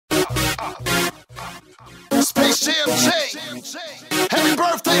Space Jam J. Happy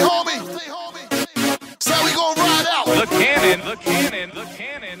birthday, homie. So we gonna ride out. The cannon, the cannon, the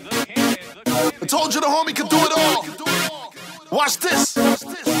cannon, the cannon, the cannon. I told you the homie could do it all. Watch this.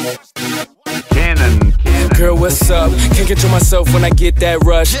 Cannon. Girl, what's up? Can't control myself when I get that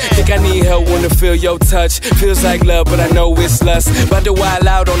rush. Think I need help when to feel your touch. Feels like love, but I know it's lust. About to wild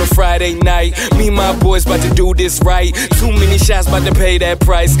out on a Friday night. Me and my boys about to do this right. Too many shots, about to pay that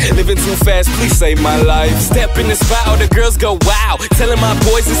price. Living too fast, please save my life. Step in the spot, all the girls go wow. Telling my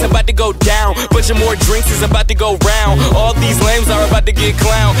boys it's about to go down. Bunch of more drinks is about to go round. All these lames are about to get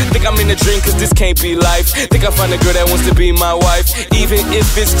clown. Think I'm in a dream, cause this can't be life. Think I find a girl that wants to be my wife. Even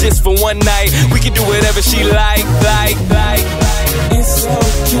if it's just for one night, we can do whatever she like. It's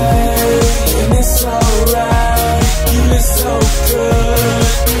okay, and it's alright. You look so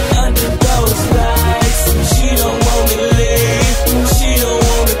good under those lights. She don't wanna leave, she don't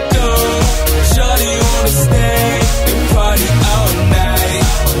wanna go. Shawty wanna stay and party all night,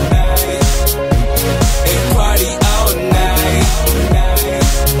 and party all night,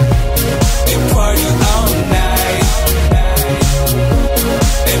 and party all night,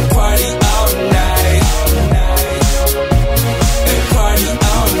 and party all night.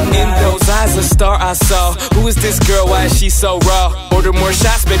 In those eyes, a star I saw. Who is this girl? Why is she so raw? Order more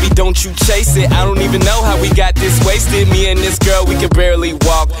shots, baby, don't you chase it. I don't even know how we got this wasted. Me and this girl, we could barely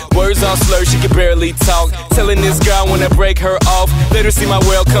walk. Words all slurred, she could barely talk. Telling this girl I wanna break her off. Let her see my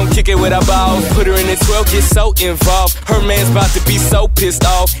world, come kick it with our balls. Put her in the 12, get so involved. Her man's about to be so pissed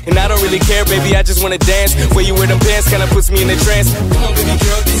off. And I don't really care, baby, I just wanna dance. When you wear them pants, kinda puts me in a trance. Come on, baby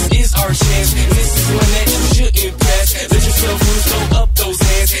girl, this is our chance. This is one that you shouldn't pass. Let yourself loose, throw up those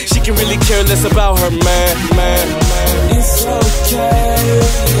hands. She can really care less about her man. It's okay,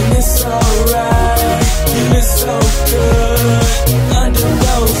 and it's alright. You look so good under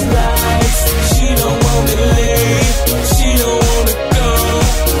those lights. She don't wanna leave, she don't wanna go.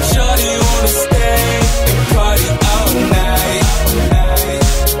 Shawty wanna stay and party all night,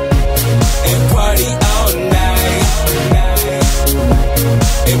 and party all night,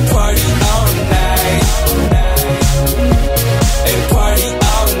 and party all night, and party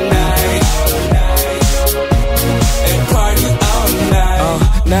all night, and party all night. All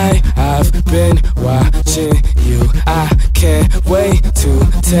night I've been watching you. I can't wait to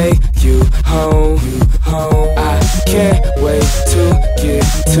take you home. I can't wait to get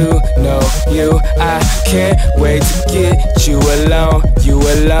to know you. I can't wait to get you alone. You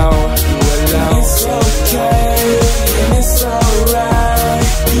alone. It's okay, and it's alright.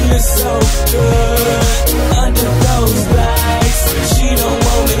 You look so good